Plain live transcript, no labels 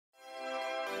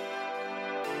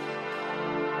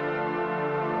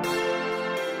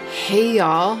Hey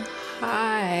y'all.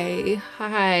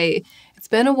 Hi. It's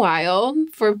been a while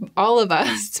for all of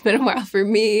us. It's been a while for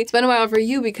me. It's been a while for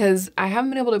you because I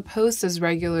haven't been able to post as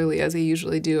regularly as I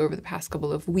usually do over the past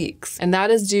couple of weeks. And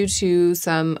that is due to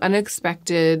some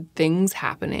unexpected things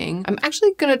happening. I'm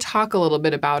actually going to talk a little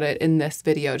bit about it in this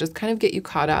video, just kind of get you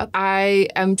caught up. I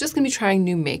am just going to be trying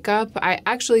new makeup. I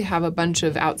actually have a bunch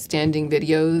of outstanding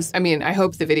videos. I mean, I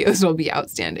hope the videos will be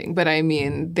outstanding, but I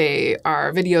mean, they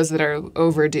are videos that are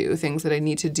overdue, things that I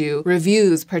need to do.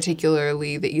 Reviews,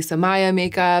 particularly the Isamaya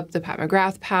makeup, the Pat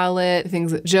McGrath palette,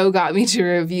 things that Joe got me to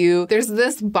review. There's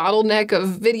this bottleneck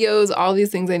of videos, all these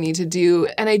things I need to do,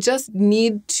 and I just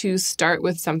need to start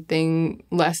with something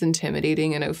less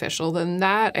intimidating and official than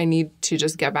that. I need to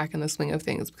just get back in the swing of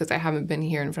things because I haven't been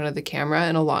here in front of the camera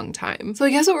in a long time. So I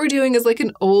guess what we're doing is like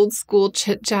an old school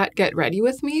chit chat, get ready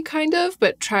with me kind of,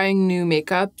 but trying new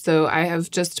makeup. So I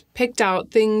have just picked out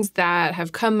things that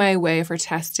have come my way for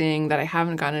testing that I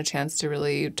haven't gotten a chance to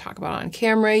really talk about on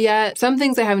camera yet. Some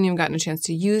things I haven't even gotten a chance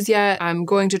to use yet. I'm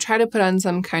going to try to put on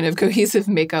some kind of cohesive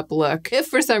makeup look. If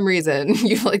for some reason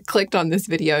you've clicked on this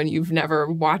video and you've never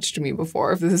watched me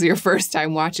before, if this is your first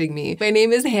time watching me, my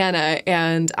name is Hannah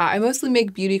and I mostly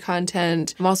make beauty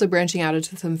content. I'm also branching out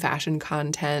into some fashion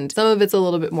content. Some of it's a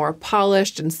little bit more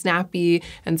polished and snappy,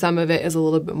 and some of it is a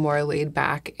little bit more laid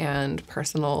back and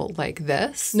personal like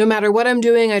this. No matter what I'm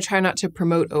doing, I try not to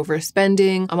promote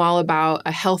overspending. I'm all about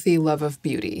a healthy love of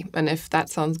beauty. And if that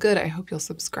sounds good, I hope you'll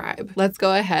subscribe. Let's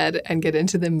go ahead and get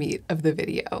into the meat of the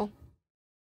video.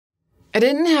 I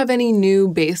didn't have any new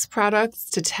base products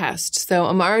to test, so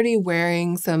I'm already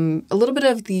wearing a little bit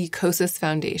of the Kosas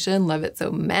foundation, Love It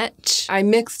So Much. I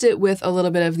mixed it with a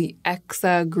little bit of the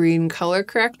Exa green color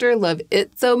corrector, Love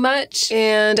It So Much,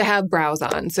 and I have brows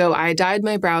on. So I dyed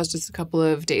my brows just a couple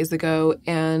of days ago,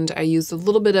 and I used a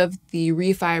little bit of the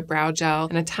Refi brow gel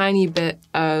and a tiny bit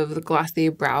of the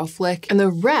Glossier Brow Flick, and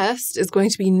the rest is going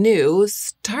to be new,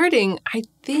 starting, I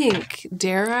think,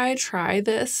 dare I try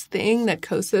this thing that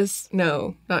Kaja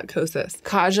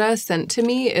sent to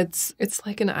me. It's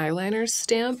like an eyeliner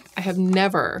stamp. I have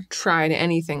never tried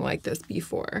anything like this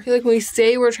before. I feel like when we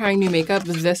say we're trying new makeup,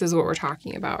 this is what we're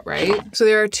talking about, right? So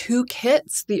there are two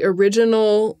kits, the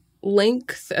original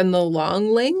length and the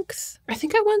long length. I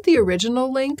think I want the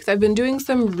original length. I've been doing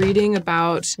some reading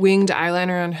about winged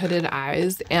eyeliner on hooded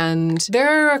eyes, and there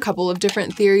are a couple of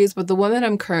different theories, but the one that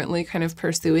I'm currently kind of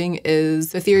pursuing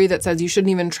is the theory that says you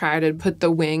shouldn't even try to put the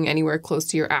wing anywhere close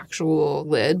to your actual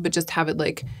lid, but just have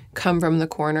it come from the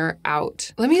corner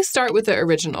out. Let me start with the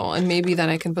original, and maybe then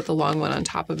I can put the long one on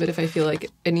top of it if I feel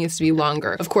like it needs to be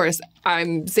longer. Of course,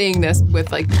 I'm saying this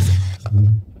with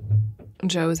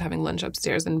Joe was having lunch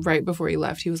upstairs, and right before he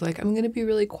left, he was like, I'm going to be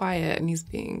really quiet, and he's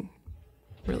being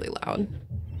really loud.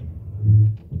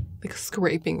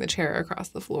 Scraping the chair across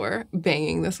the floor,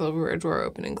 banging the silverware drawer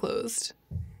open and closed.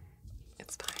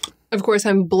 It's fine. Of course,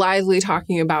 I'm blithely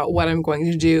talking about what I'm going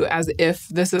to do as if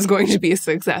this is going to be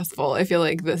successful. I feel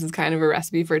like this is kind of a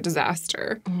recipe for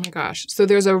disaster. Oh my gosh. So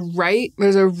there's a right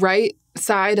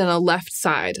side and a left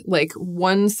side.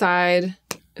 One side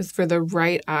is for the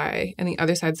right eye and the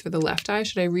other side's for the left eye.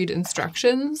 Should I read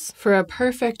instructions? For a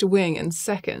perfect wing in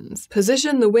seconds,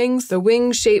 position the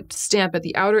wing-shaped stamp at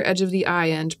the outer edge of the eye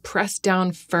and press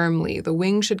down firmly. The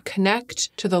wing should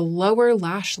connect to the lower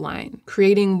lash line,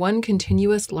 creating one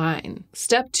continuous line.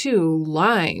 Step 2,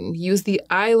 line. Use the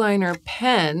eyeliner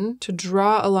pen to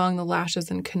draw along the lashes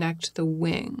and connect the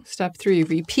wing. Step 3,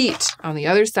 repeat on the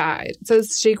other side. It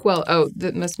says shake well. Oh,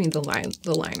 that must mean the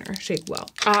liner. Shake well.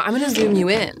 I'm gonna zoom you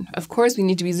in. Of course, we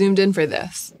need to be zoomed in for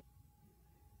this.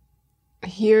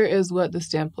 Here is what the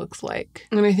stamp looks like.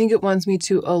 And I think it wants me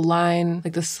to align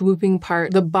the swooping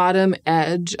part, the bottom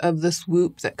edge of the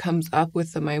swoop that comes up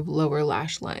with my lower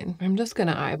lash line. I'm just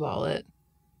gonna eyeball it.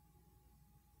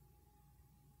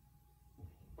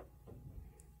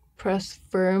 Press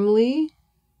firmly.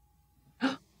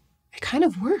 It kind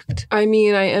of worked. I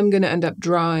mean, I am going to end up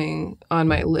drawing on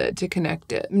my lid to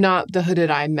connect it. Not the hooded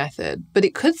eye method, but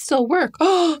it could still work.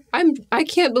 Oh, I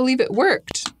can't believe it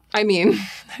worked. I mean,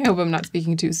 I hope I'm not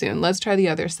speaking too soon. Let's try the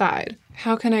other side.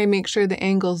 How can I make sure the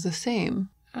angle's the same?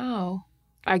 Oh,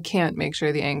 I can't make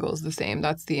sure the angle's the same.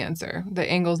 That's the answer. The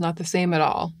angle's not the same at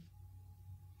all.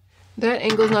 That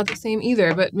angle's not the same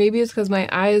either, but maybe it's because my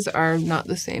eyes are not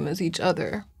the same as each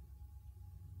other.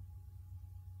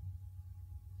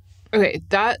 Okay,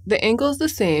 the angle is the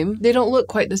same. They don't look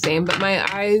quite the same, but my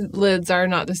eyelids are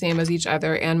not the same as each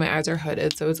other, and my eyes are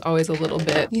hooded, so it's always a little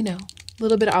bit,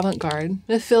 little bit avant-garde. I'm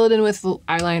gonna fill it in with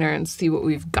eyeliner and see what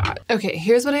we've got. Okay,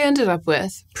 here's what I ended up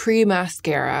with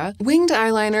pre-mascara. Winged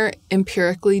eyeliner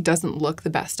empirically doesn't look the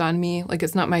best on me. Like,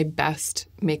 it's not my best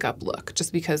makeup look,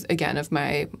 just because, again, of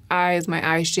my eyes,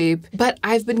 my eye shape. But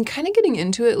I've been kind of getting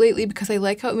into it lately because I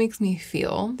like how it makes me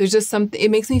feel. There's just something,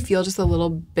 it makes me feel just a little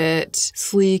bit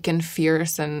sleek and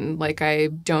fierce and like I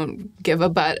don't give a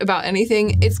butt about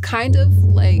anything. It's kind of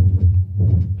like,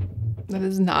 that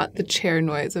is not the chair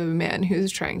noise of a man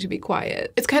who's trying to be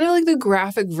quiet. It's kind of like the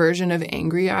graphic version of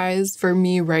angry eyes for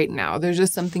me right now. There's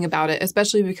just something about it,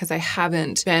 especially because I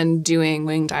haven't been doing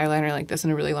winged eyeliner like this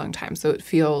in a really long time. So it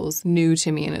feels new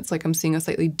to me and it's like I'm seeing a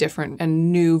slightly different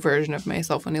and new version of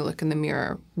myself when I look in the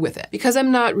mirror with it. Because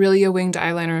I'm not really a winged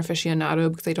eyeliner aficionado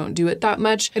because I don't do it that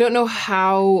much, I don't know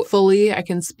how fully I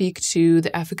can speak to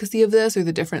the efficacy of this or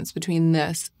the difference between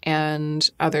this and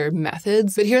other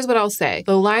methods. But here's what I'll say.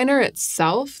 The liner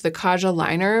itself, the Kaja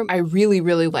liner, I really,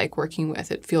 really like working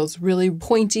with. It feels really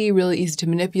pointy, really easy to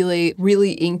manipulate,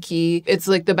 really inky. It's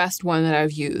like the best one that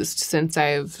I've used since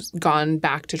I've gone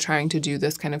back to trying to do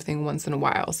this kind of thing once in a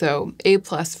while. So A+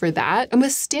 for that. And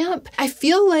with Stamp, I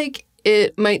feel like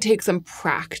it might take some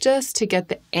practice to get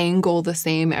the angle the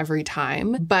same every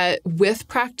time. But with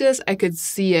practice, I could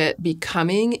see it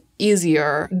becoming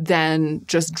easier than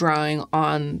just drawing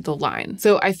on the line.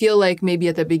 So I feel like maybe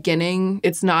at the beginning,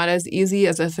 it's not as easy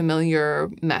as a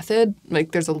familiar method.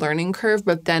 Like there's a learning curve,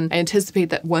 but then I anticipate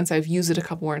that once I've used it a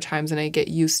couple more times and I get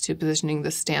used to positioning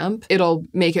the stamp, it'll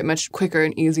make it much quicker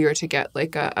and easier to get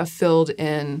like a filled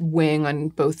in wing on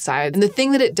both sides. And the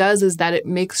thing that it does is that it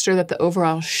makes sure that the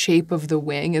overall shape of the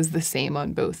wing is the same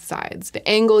on both sides. The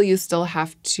angle you still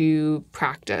have to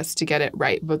practice to get it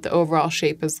right, but the overall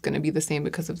shape is going to be the same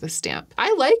because of the stamp.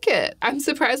 I like it. I'm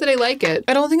surprised that I like it.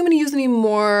 I don't think I'm going to use any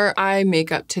more eye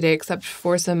makeup today except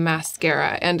for some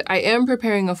mascara. And I am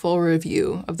preparing a full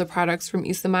review of the products from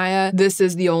Isamaya. This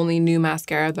is the only new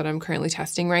mascara that I'm currently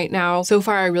testing right now. So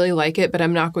far, I really like it, but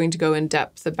I'm not going to go in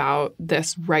depth about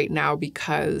this right now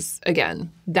because, again,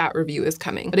 that review is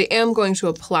coming. But I am going to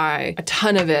apply a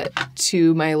ton of it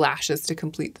to my lashes to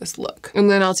complete this look. And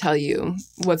then I'll tell you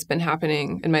what's been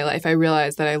happening in my life. I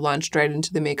realized that I launched right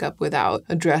into the makeup without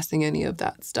addressing any of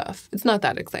that stuff. It's not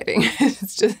that exciting.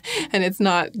 It's just, and it's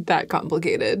not that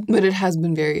complicated, but it has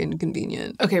been very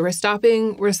inconvenient. Okay, we're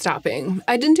stopping.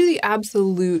 I didn't do the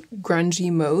absolute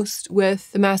grungy most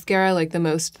with the mascara, like the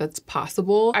most that's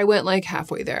possible. I went like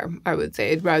halfway there, I would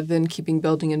say. Rather than keeping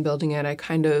building and building it, I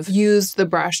kind of used the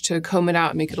brush to comb it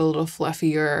out and make it a little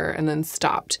fluffier and then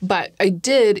stopped. But I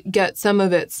did get some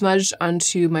of it smudged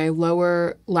onto my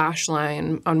lower lash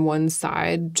line on one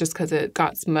side just because it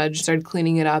got smudged, started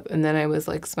cleaning it up, and then I was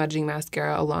like smudging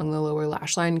mascara along the lower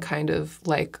lash line, kind of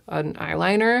like an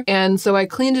eyeliner. And so I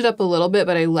cleaned it up a little bit,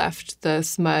 but I left the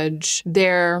smudge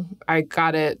there. I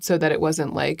got it so that it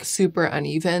wasn't like super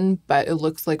uneven, but it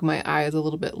looks like my eye is a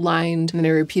little bit lined. And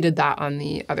then I repeated that on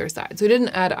the other side. So I didn't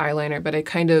add eyeliner, but I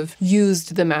kind of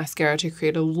used the mascara to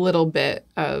create a little bit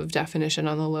of definition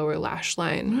on the lower lash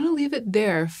line. I'm gonna leave it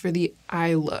there for the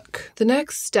eye look. The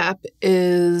next step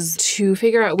is to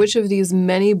figure out which of these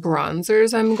many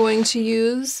bronzers I'm going to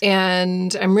use.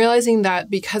 And I'm realizing that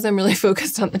because I'm really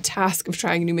focused on the task of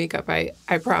trying new makeup, I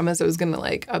promised I was gonna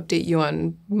like update you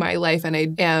on my life, and I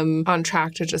am on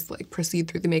track to just like proceed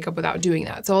through the makeup without doing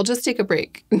that. So I'll just take a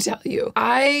break and tell you.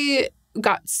 I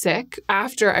got sick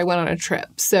after I went on a trip.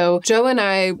 So Joe and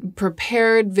I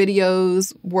prepared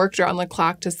videos, worked around the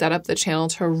clock to set up the channel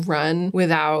to run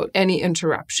without any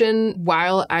interruption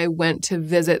while I went to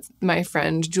visit my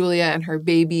friend Julia and her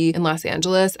baby in Los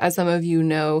Angeles. As some of you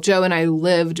know, Joe and I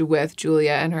lived with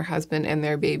Julia and her husband and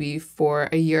their baby for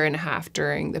a year and a half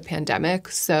during the pandemic.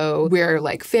 So we're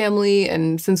like family,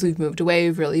 and since we've moved away,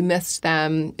 we've really missed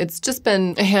them. It's just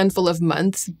been a handful of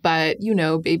months, but you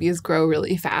know, babies grow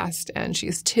really fast. And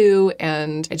she's 2,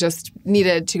 and I just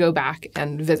needed to go back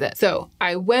and visit. So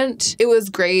I went. It was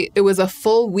great. It was a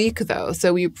full week though.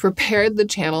 So we prepared the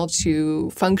channel to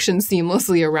function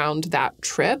seamlessly around that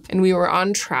trip, and we were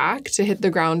on track to hit the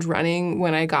ground running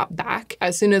when I got back.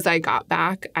 As soon as I got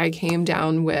back, I came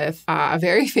down with a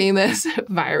very famous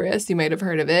virus. You might have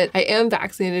heard of it. I am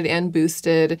vaccinated and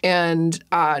boosted, and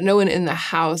no one in the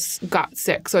house got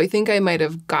sick. So I think I might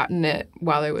have gotten it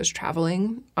while I was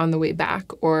traveling on the way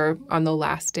back, or on the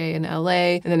last day in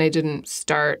LA, and then I didn't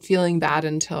start feeling bad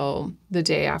until the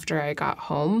day after I got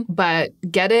home. But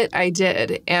get it, I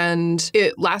did. And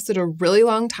it lasted a really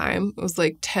long time. It was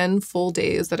like 10 full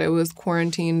days that I was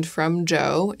quarantined from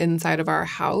Joe inside of our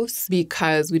house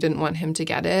because we didn't want him to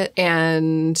get it.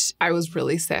 And I was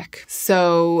really sick.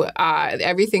 So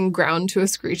everything ground to a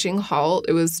screeching halt.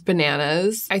 It was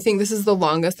bananas. I think this is the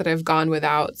longest that I've gone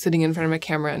without sitting in front of a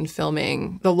camera and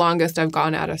filming. The longest I've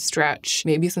gone at a stretch,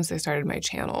 maybe since I started my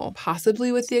channel,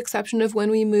 possibly with the exception of when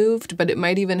we moved, but it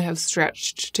might even have stretched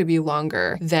to be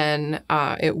longer than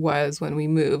it was when we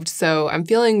moved. So I'm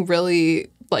feeling really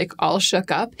like all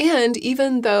shook up. And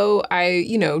even though I,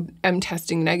 am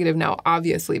testing negative now,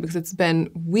 obviously, because it's been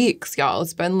weeks, y'all.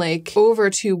 It's been like over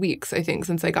 2 weeks, I think,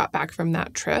 since I got back from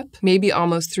that trip, maybe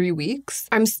almost 3 weeks.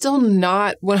 I'm still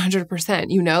not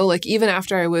 100%, like even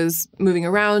after I was moving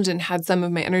around and had some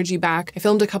of my energy back, I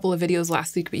filmed a couple of videos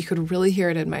last week, but you could really hear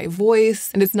it in my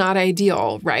voice. And it's not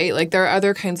ideal, right? Like there are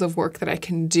other kinds of work that I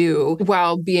can do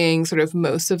while being sort of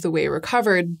most of the way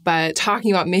recovered. But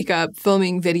talking about makeup,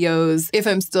 filming videos, if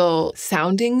I'm still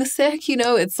sounding sick,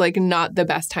 it's like not the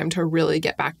best time to really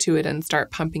get back to it and start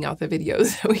pumping out the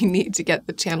videos that we need to get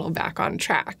the channel back on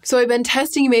track. So I've been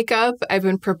testing makeup. I've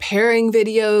been preparing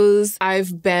videos.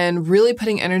 I've been really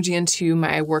putting energy into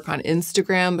my work on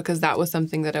Instagram because that was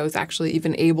something that I was actually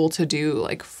even able to do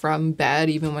like from bed,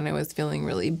 even when I was feeling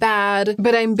really bad.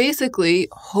 But I'm basically,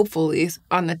 hopefully,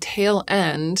 on the tail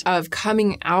end of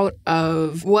coming out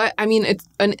of it's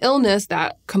an illness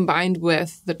that combined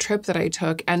with the trip that I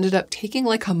took ended up taking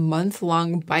like a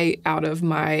month-long bite out of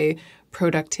my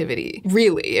productivity,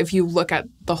 really, if you look at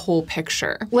the whole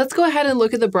picture. Let's go ahead and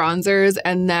look at the bronzers,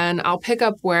 and then I'll pick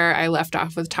up where I left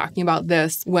off with talking about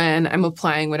this when I'm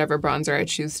applying whatever bronzer I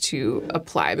choose to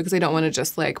apply, because I don't want to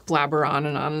just like blabber on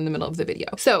and on in the middle of the video.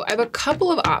 So I have a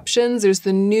couple of options. There's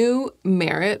the new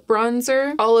Merit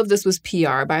bronzer. All of this was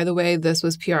PR, by the way. This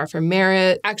was PR for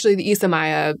Merit. Actually, the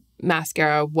Isamaya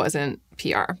mascara wasn't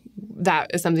PR.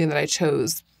 That is something that I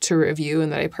chose to review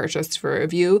and that I purchased for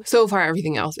review. So far,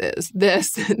 everything else is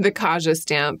this, the Kaja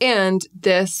stamp, and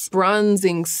this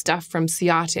bronzing stuff from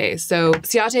Ciate. So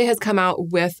Ciate has come out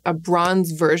with a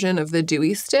bronze version of the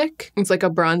Dewy Stick. It's like a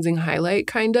bronzing highlight,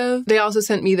 kind of. They also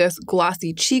sent me this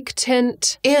glossy cheek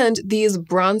tint and these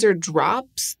bronzer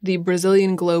drops, the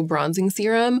Brazilian Glow Bronzing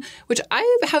Serum, which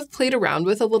I have played around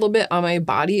with a little bit on my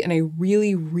body, and I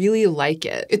really, really like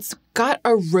it. It's got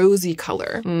a rosy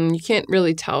color. You can't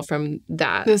really tell from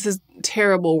that. This is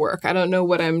terrible work. I don't know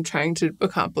what I'm trying to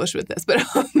accomplish with this, but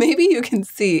maybe you can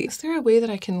see. Is there a way that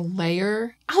I can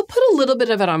layer? I'll put a little bit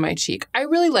of it on my cheek. I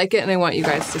really like it and I want you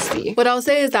guys to see. What I'll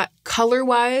say is that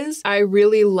color-wise, I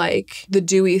really like the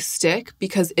Dewy Stick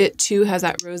because it too has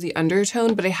that rosy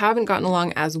undertone, but I haven't gotten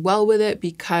along as well with it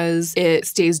because it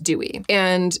stays dewy.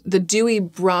 And the Dewy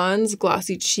Bronze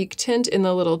Glossy Cheek Tint in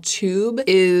the little tube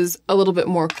is a little bit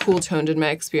more cool-toned in my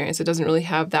experience. It doesn't really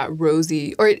have that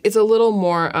rosy, or it's a little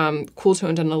more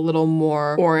cool-toned and a little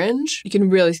more orange. You can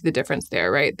really see the difference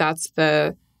there, right? That's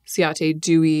the Ciate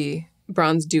Dewy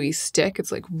Bronze Dewy Stick.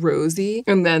 It's like rosy.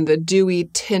 And then the dewy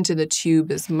tint in the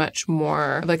tube is much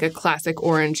more like a classic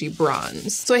orangey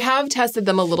bronze. So I have tested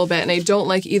them a little bit and I don't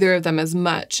like either of them as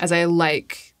much as I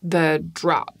like the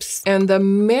drops. And the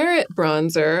Merit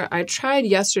bronzer I tried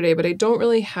yesterday, but I don't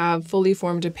really have fully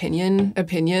formed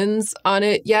opinions on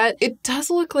it yet. It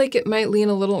does look like it might lean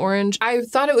a little orange. I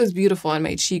thought it was beautiful on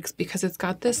my cheeks because it's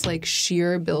got this like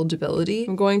sheer buildability.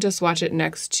 I'm going to swatch it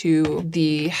next to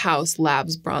the House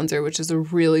Labs bronzer, which is a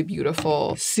really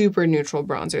beautiful, super neutral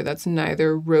bronzer that's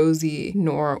neither rosy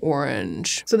nor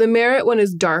orange. So the Merit one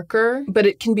is darker, but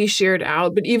it can be sheared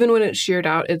out. But even when it's sheared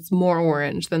out, it's more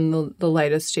orange than the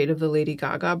lightest shade of the Lady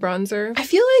Gaga bronzer. I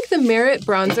feel like the Merit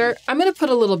bronzer, I'm going to put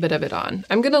a little bit of it on.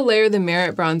 I'm going to layer the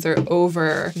Merit bronzer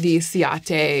over the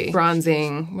Ciate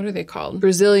bronzing, what are they called?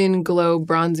 Brazilian Glow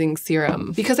Bronzing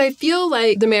Serum. Because I feel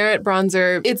like the Merit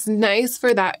bronzer, it's nice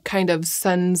for that kind of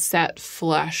sunset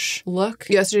flush look.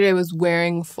 Yesterday I was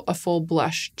wearing a full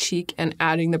blush cheek and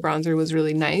adding the bronzer was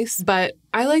really nice, but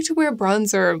I like to wear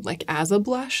bronzer like as a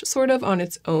blush sort of on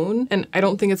its own, and I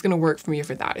don't think it's going to work for me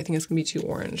for that. I think it's going to be too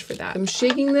orange for that. I'm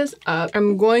shaking this up.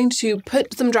 I'm going to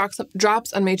put some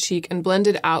drops on my cheek and blend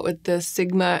it out with the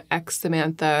Sigma X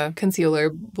Samantha concealer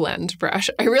blend brush.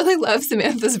 I really love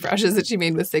Samantha's brushes that she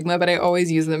made with Sigma, but I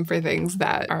always use them for things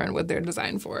that aren't what they're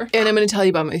designed for. And I'm going to tell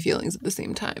you about my feelings at the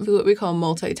same time. It's what we call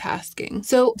multitasking.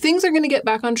 So things are going to get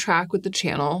back on track with the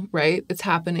channel, right? It's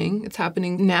happening. It's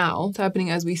happening now. It's happening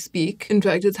as we speak. In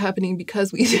fact, it's happening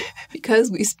because we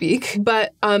speak.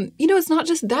 But it's not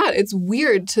just that. It's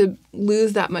weird to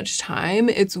lose that much time.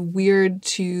 It's weird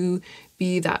to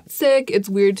be that sick. It's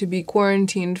weird to be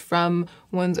quarantined from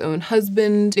one's own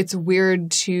husband. It's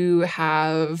weird to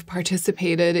have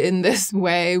participated in this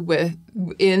way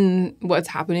in what's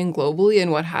happening globally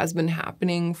and what has been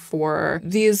happening for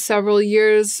these several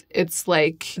years. It's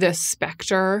like this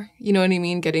specter, you know what I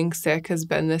mean? Getting sick has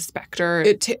been this specter.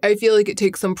 I feel like it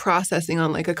takes some processing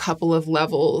on like a couple of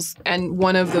levels. And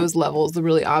one of those levels, the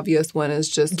really obvious one, is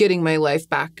just getting my life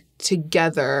back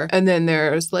together. And then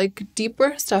there's like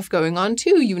deeper stuff going on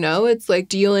too, you know? It's like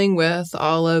dealing with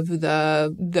all of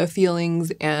the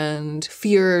feelings and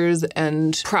fears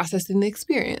and processing the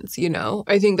experience, you know?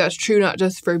 I think that's true not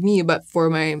just for me, but for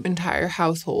my entire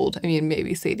household. I mean,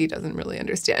 maybe Sadie doesn't really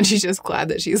understand. She's just glad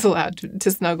that she's allowed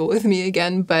to snuggle with me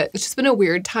again, but it's just been a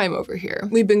weird time over here.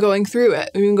 We've been going through it.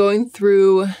 We've been going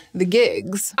through the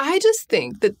gigs. I just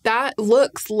think that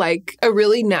looks like a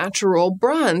really natural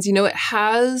bronze. You know, it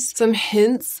has some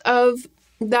hints of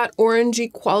that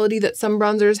orangey quality that some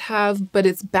bronzers have, but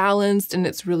it's balanced and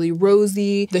it's really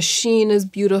rosy. The sheen is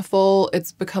beautiful.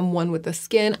 It's become one with the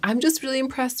skin. I'm just really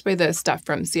impressed by this stuff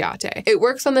from Ciate. It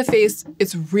works on the face.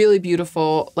 It's really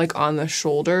beautiful, like on the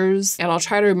shoulders. And I'll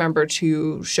try to remember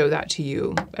to show that to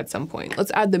you at some point.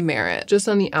 Let's add the Merit just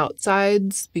on the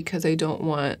outsides because I don't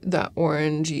want that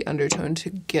orangey undertone to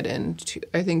get into.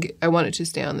 I think I want it to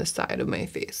stay on the side of my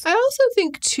face. I also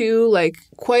think too, like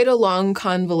quite a long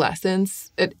convalescence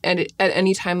at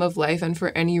any time of life and for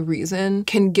any reason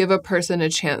can give a person a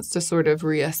chance to sort of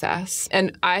reassess.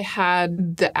 And I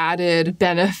had the added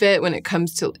benefit when it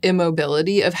comes to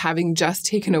immobility of having just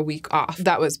taken a week off.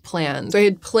 That was planned. So I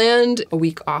had planned a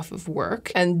week off of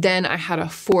work, and then I had a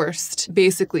forced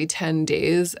basically 10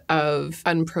 days of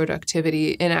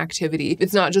unproductivity, inactivity.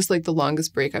 It's not just like the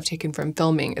longest break I've taken from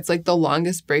filming. It's like the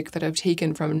longest break that I've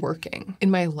taken from working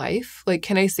in my life. Like,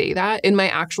 can I say that? In my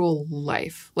actual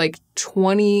life, like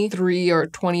 23 or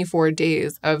 24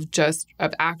 days of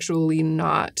actually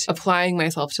not applying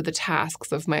myself to the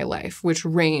tasks of my life, which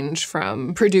range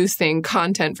from producing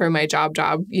content for my job,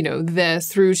 you know, this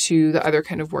through to the other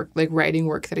kind of work, like writing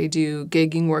work that I do,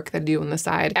 gigging work that I do on the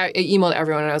side. I emailed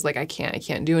everyone and I was like, I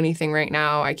can't do anything right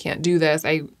now. I can't do this.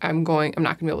 I'm not going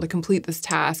to be able to complete this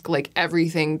task. Like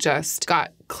everything just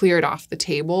got cleared off the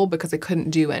table because I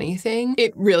couldn't do anything.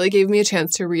 It really gave me a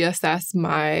chance to reassess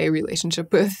my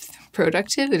relationship with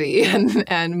productivity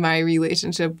and my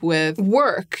relationship with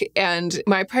work and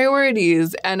my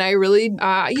priorities. And I really,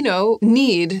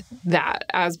 need that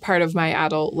as part of my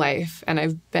adult life. And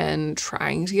I've been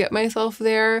trying to get myself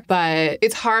there, but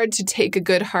it's hard to take a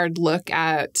good hard look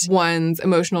at one's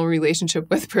emotional relationship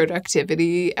with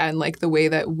productivity and like the way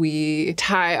that we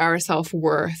tie our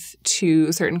self-worth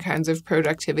to certain kinds of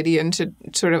productivity and to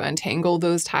sort of untangle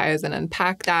those ties and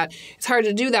unpack that. It's hard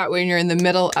to do that when you're in the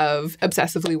middle of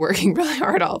obsessively working really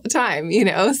hard all the time, you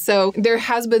know? So there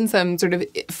has been some sort of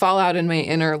fallout in my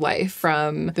inner life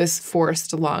from this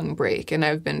forced long break. And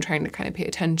I've been trying to kind of pay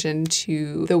attention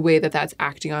to the way that that's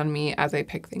acting on me as I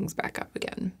pick things back up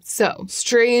again. So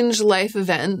strange life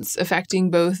events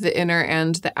affecting both the inner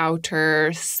and the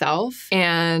outer self.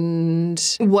 And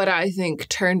what I think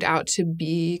turned out to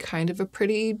be kind of a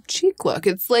pretty cheek look.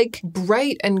 It's like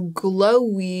bright and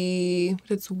glowy,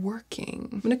 but it's working.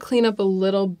 I'm going to clean up a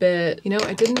little bit. You know,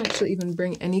 I didn't actually even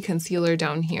bring any concealer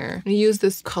down here. I'm going to use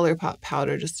this ColourPop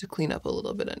powder just to clean up a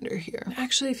little bit under here.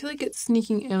 Actually, I feel like it's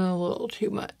sneaking in a little too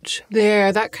much.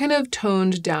 There, that kind of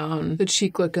toned down the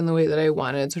cheek look in the way that I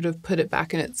wanted, sort of put it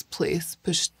back in its place,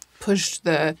 pushed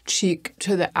the cheek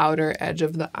to the outer edge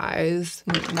of the eyes.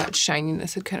 And that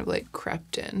shininess had kind of like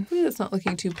crept in. Maybe it's not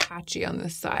looking too patchy on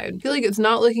this side. I feel like it's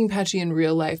not looking patchy in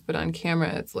real life, but on camera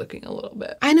it's looking a little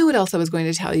bit. I know what else I was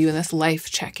going to tell you in this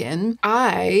life check-in.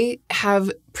 I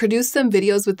have produced some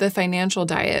videos with the financial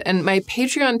diet, and my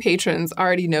Patreon patrons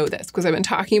already know this because I've been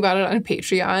talking about it on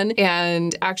Patreon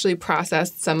and actually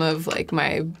processed some of like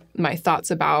my thoughts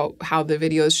about how the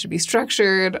videos should be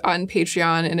structured on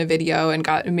Patreon in a video and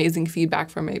got amazing feedback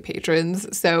from my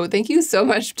patrons. So thank you so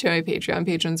much to my Patreon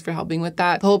patrons for helping with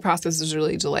that. The whole process is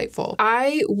really delightful.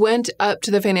 I went up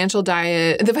to the financial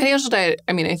diet. The financial diet,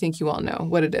 I mean, I think you all know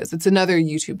what it is. It's another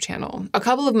YouTube channel. A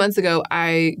couple of months ago,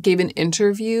 I gave an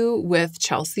interview with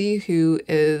Chelsea, who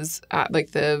is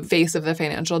like the face of the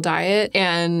financial diet.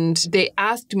 And they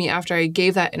asked me after I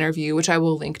gave that interview, which I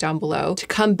will link down below, to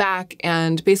come back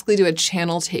and basically basically do a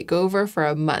channel takeover for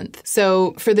a month.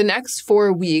 So for the next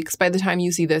 4 weeks, by the time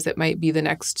you see this, it might be the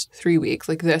next 3 weeks,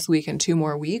 like this week and 2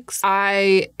 more weeks,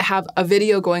 I have a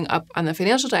video going up on the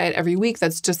Financial Diet every week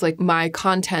that's just like my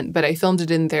content, but I filmed it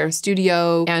in their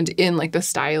studio and in like the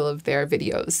style of their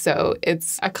videos. So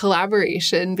it's a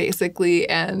collaboration basically,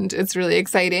 and it's really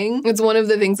exciting. It's one of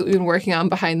the things that we've been working on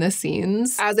behind the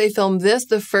scenes. As I filmed this,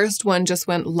 the first one just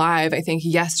went live, I think,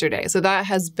 yesterday. So that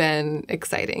has been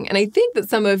exciting. And I think that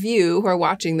some of you who are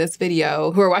watching this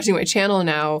video, who are watching my channel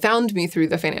now, found me through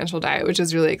the Financial Diet, which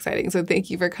is really exciting. So thank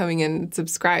you for coming in and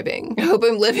subscribing. I hope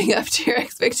I'm living up to your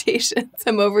expectations.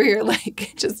 I'm over here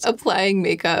like just applying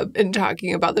makeup and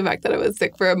talking about the fact that I was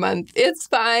sick for a month. It's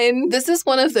fine. This is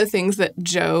one of the things that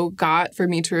Joe got for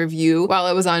me to review while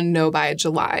I was on No by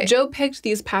July. Joe picked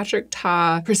these Patrick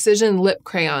Ta Precision Lip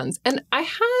Crayons, and I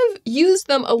have used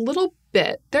them a little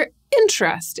bit. They're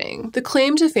interesting. The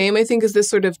claim to fame, I think, is this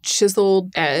sort of chiseled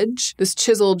edge, this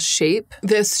chiseled shape.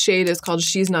 This shade is called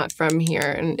She's Not From Here,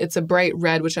 and it's a bright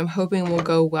red, which I'm hoping will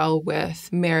go well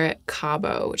with Merit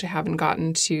Cabo, which I haven't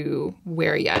gotten to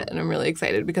wear yet, and I'm really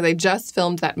excited because I just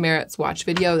filmed that Merit swatch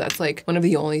video. That's like one of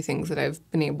the only things that I've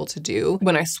been able to do.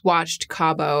 When I swatched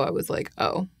Cabo, I was like,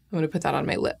 oh, I'm going to put that on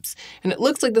my lips. And it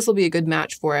looks like this will be a good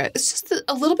match for it. It's just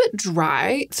a little bit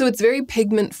dry, so it's very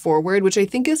pigment forward, which I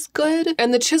think is good.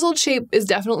 And the chiseled shape is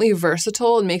definitely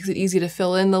versatile and makes it easy to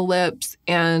fill in the lips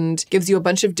and gives you a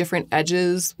bunch of different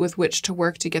edges with which to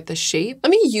work to get the shape.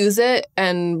 Let me use it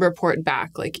and report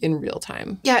back like in real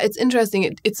time. Yeah, it's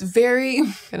interesting. It's very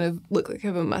kind of look like I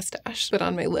have a mustache put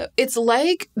on my lip. It's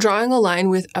like drawing a line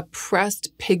with a pressed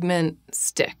pigment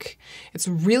stick. It's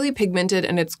really pigmented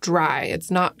and it's dry.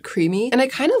 It's not creamy. And I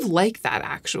kind of like that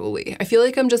actually. I feel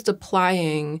like I'm just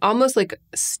applying almost like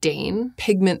stain,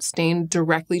 pigment stain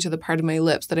directly to the part of my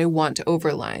lips that I want to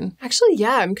overline. Actually,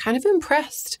 yeah, I'm kind of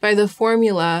impressed by the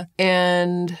formula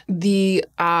and the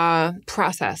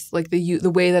process, like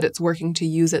the way that it's working to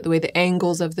use it, the way the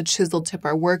angles of the chisel tip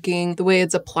are working, the way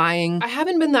it's applying. I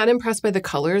haven't been that impressed by the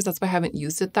colors. That's why I haven't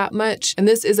used it that much. And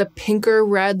this is a pinker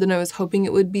red than I was hoping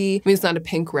it would be. I mean, it's not a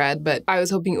pink red, but I was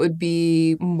hoping it would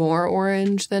be more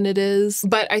orange than it is.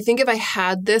 But I think if I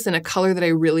had this in a color that I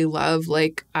really love,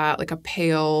 like a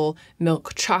pale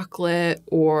milk chocolate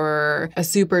or a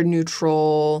super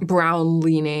neutral brown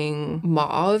leaning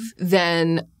mauve,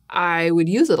 then I would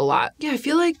use it a lot. Yeah, I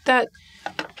feel like that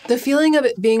the feeling of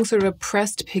it being sort of a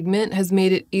pressed pigment has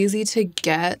made it easy to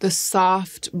get the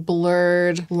soft,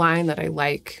 blurred line that I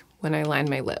like when I line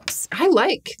my lips. I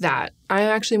like that. I'm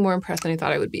actually more impressed than I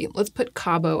thought I would be. Let's put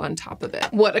Cabo on top of it.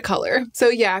 What a color. So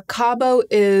yeah, Cabo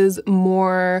is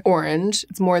more orange.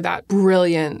 It's more that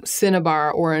brilliant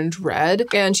Cinnabar orange red.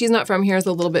 And She's Not From Here is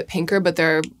a little bit pinker, but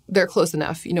they're close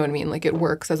enough. You know what I mean? Like it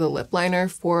works as a lip liner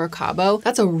for Cabo.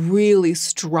 That's a really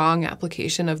strong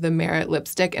application of the Merit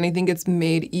lipstick. And I think it's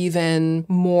made even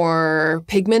more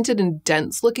pigmented and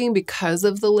dense looking because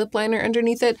of the lip liner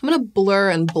underneath it. I'm gonna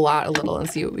blur and blot a little and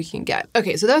see what we can get.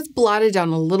 Okay, so that's blotted down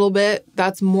a little bit.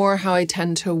 That's more how I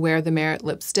tend to wear the Merit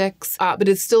lipsticks, but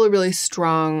it's still a really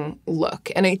strong look.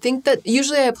 And I think that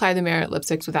usually I apply the Merit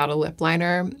lipsticks without a lip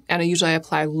liner, and I usually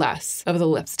apply less of the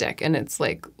lipstick, and it's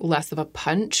like less of a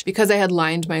punch. Because I had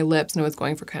lined my lips and I was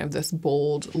going for kind of this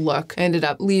bold look, I ended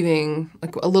up leaving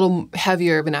like a little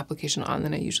heavier of an application on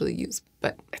than I usually use,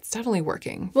 but it's definitely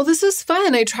working. Well, this is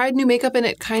fun. I tried new makeup and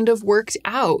it kind of worked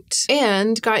out,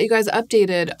 and got you guys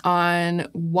updated on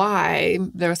why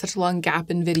there was such a long gap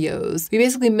in videos. We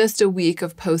basically missed a week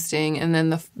of posting, and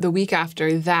then the week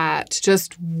after that,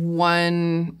 just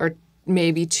 1 or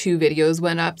maybe 2 videos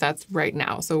went up. That's right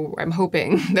now. So I'm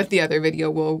hoping that the other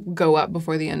video will go up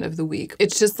before the end of the week.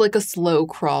 It's just like a slow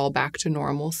crawl back to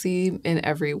normalcy in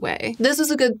every way. This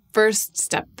was a good first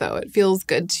step though. It feels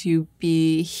good to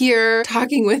be here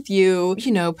talking with you,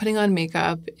 you know, putting on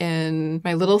makeup in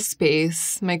my little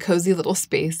space, my cozy little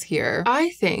space here.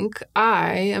 I think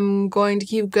I am going to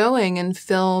keep going and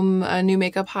film a new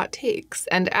makeup hot takes.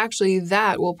 And actually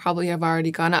that will probably have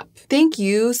already gone up. Thank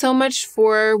you so much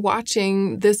for watching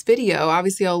this video.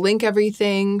 Obviously, I'll link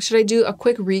everything. Should I do a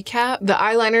quick recap? The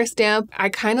eyeliner stamp, I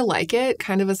kind of like it,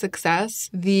 kind of a success.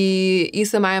 The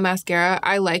Isamaya mascara,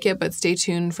 I like it, but stay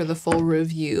tuned for the full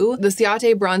review. The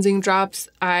Ciate bronzing drops,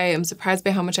 I am surprised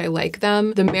by how much I like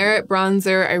them. The Merit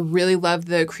bronzer, I really love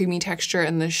the creamy texture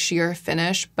and the sheer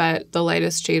finish, but the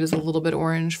lightest shade is a little bit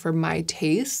orange for my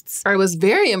tastes. I was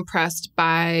very impressed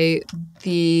by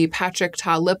the Patrick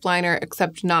Ta lip liner,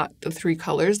 except not the 3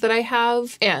 colors that I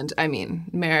have. And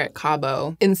Merit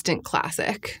Cabo, instant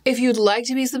classic. If you'd like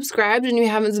to be subscribed and you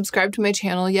haven't subscribed to my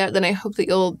channel yet, then I hope that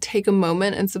you'll take a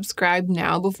moment and subscribe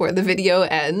now before the video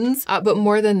ends. But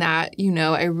more than that,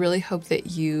 I really hope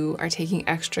that you are taking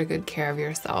extra good care of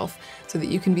yourself so that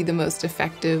you can be the most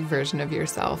effective version of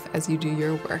yourself as you do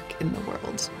your work in the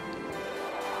world.